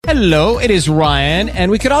Hello, it is Ryan,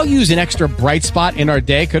 and we could all use an extra bright spot in our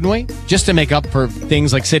day, couldn't we? Just to make up for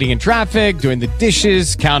things like sitting in traffic, doing the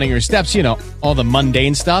dishes, counting your steps, you know, all the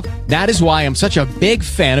mundane stuff. That is why I'm such a big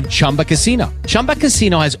fan of Chumba Casino. Chumba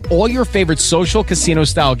Casino has all your favorite social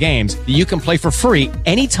casino-style games that you can play for free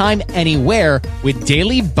anytime, anywhere with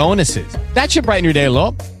daily bonuses. That should brighten your day a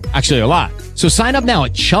little. Actually, a lot. So sign up now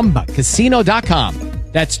at ChumbaCasino.com.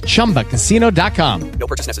 That's ChumbaCasino.com. No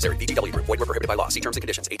purchase necessary. VGW Group. Void where prohibited by law. See terms and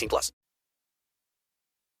conditions. 18+.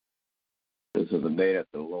 This is the day that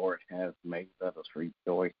the Lord has made. Let us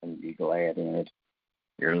rejoice and be glad in it.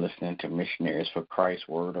 You're listening to Missionaries for Christ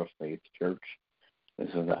Word of Faith Church. This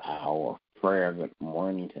is the hour of prayer. Good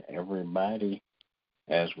morning to everybody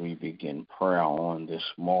as we begin prayer on this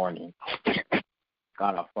morning.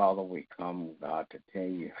 God our Father, we come, God, to tell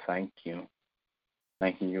you thank you.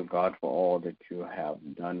 Thanking you, God, for all that you have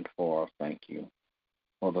done for us. Thank you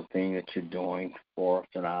for the thing that you're doing for us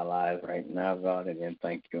in our lives right now, God, and then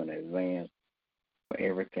thank you in advance for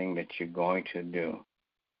everything that you're going to do.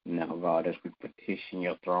 Now, God, as we petition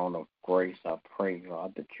your throne of grace, I pray,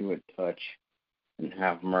 God, that you would touch and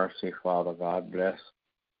have mercy, Father God. Bless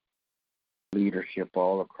leadership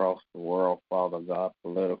all across the world, Father God,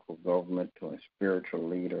 political, governmental, and spiritual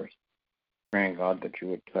leaders. Praying, God, that you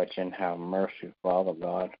would touch and have mercy, Father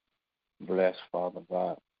God. Bless, Father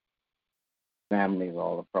God, families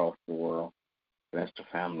all across the world. Bless the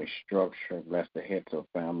family structure. Bless the heads of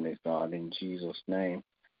families, God, in Jesus' name.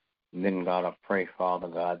 And then, God, I pray, Father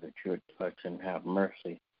God, that you would touch and have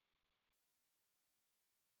mercy.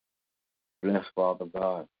 Bless, Father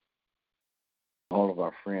God, all of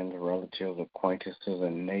our friends, relatives, acquaintances,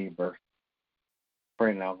 and neighbors.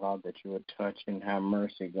 Pray now, God, that you would touch and have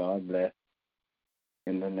mercy, God. Bless.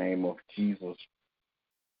 In the name of Jesus,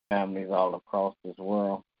 families all across this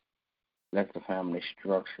world, bless the family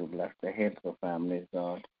structure, bless the heads of families,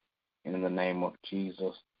 God, in the name of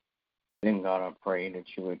Jesus. Then, God, I pray that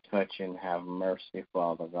you would touch and have mercy,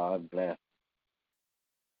 Father God. Bless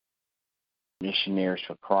Missionaries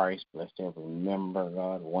for Christ, bless every member,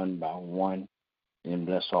 God, one by one, and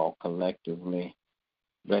bless all collectively.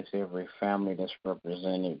 Bless every family that's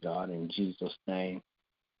represented, God, in Jesus' name.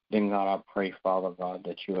 Then, God, I pray, Father God,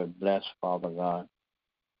 that you would bless, Father God,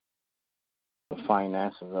 the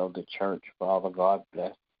finances of the church, Father God.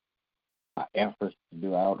 Bless our efforts to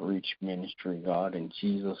do outreach ministry, God, in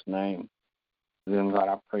Jesus' name. Then, God,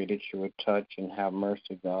 I pray that you would touch and have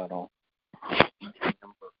mercy, God, on each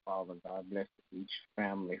member, Father God. Bless each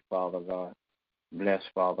family, Father God. Bless,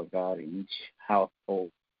 Father God, each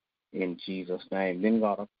household in Jesus' name. Then,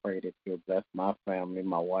 God, I pray that you would bless my family,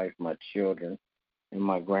 my wife, my children, and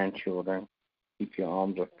my grandchildren. Keep your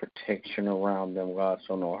arms of protection around them, God,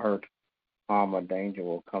 so no hurt, harm, or danger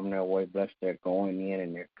will come their way. Bless their going in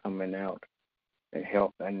and their coming out, their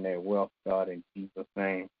health and their wealth, God, in Jesus'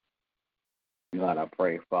 name. God, I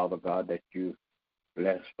pray, Father God, that you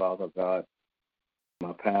bless, Father God,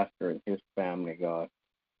 my pastor and his family, God.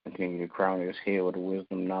 Continue to crown his head with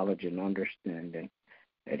wisdom, knowledge, and understanding,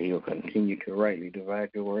 that he will continue to rightly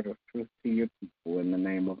divide your word of truth to your people. In the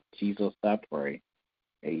name of Jesus, I pray.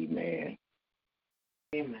 Amen.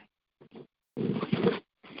 Amen.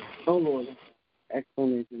 Oh, Lord,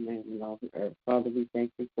 excellent is your name in all the earth. Father, we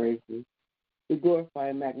thank you, praise you. We glorify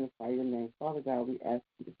and magnify your name. Father God, we ask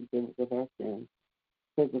you to forgive us of our sins,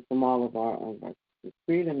 cleanse us from all of our unrighteousness.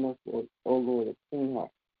 Create in us, Lord, O Lord, a clean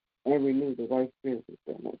heart, and renew the right spirit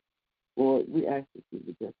within us. Lord, we ask that you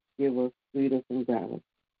would just give us, lead us, and guide us.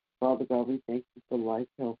 Father God, we thank you for life,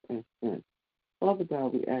 health, and strength. Father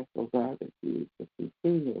God, we ask, oh God, that you would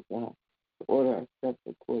continue, oh God, to order our steps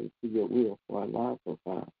according to your will for our lives, oh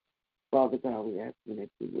God. Father God, we ask you that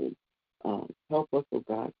you would help us, oh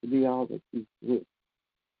God, to be all that you would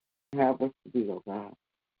have us to be, oh God.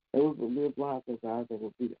 That we will live lives, oh God, that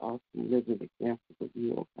will be awesome living examples of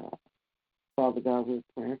you, oh God. Father God, we're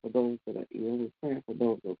praying for those that are ill. We're praying for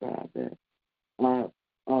those, oh God, that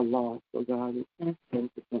are lost, oh God. We're praying for those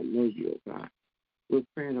that don't know you, oh God. We're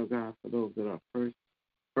praying, oh God, for those that are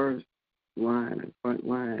first line and front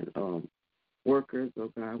line workers,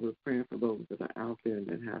 oh God. We're praying for those that are out there and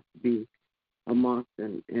that have to be amongst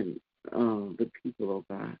and the people, oh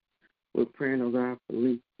God. We're praying, oh God, for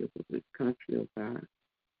leadership of this country, oh God.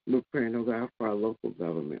 We're praying, oh God, for our local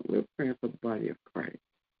government. We're praying for the body of Christ.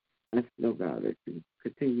 I know, God, that you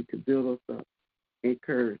continue to build us up,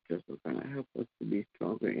 encourage us, oh God. Help us to be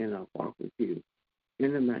stronger in our walk with you.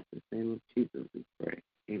 In the matchless name of Jesus, we pray.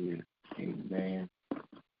 Amen. Amen.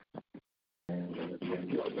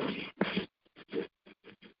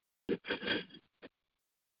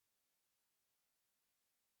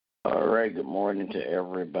 All right, good morning. morning to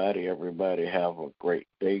everybody. Everybody have a great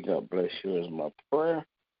day. God bless you is my prayer.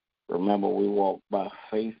 Remember, we walk by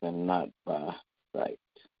faith and not by sight.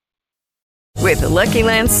 With the Lucky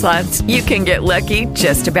Land Slots, you can get lucky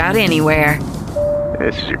just about anywhere.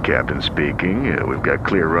 This is your captain speaking. We've got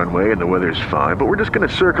clear runway and the weather's fine, but we're just going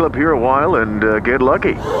to circle up here a while and get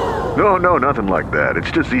lucky. No, nothing like that.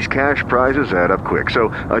 It's just these cash prizes add up quick.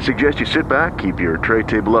 So I suggest you sit back, keep your tray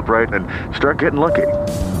table upright, and start getting lucky.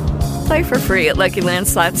 Play for free at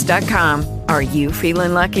LuckyLandSlots.com. Are you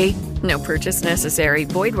feeling lucky? No purchase necessary.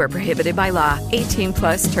 Void where prohibited by law.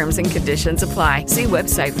 18+ terms and conditions apply. See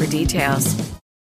website for details.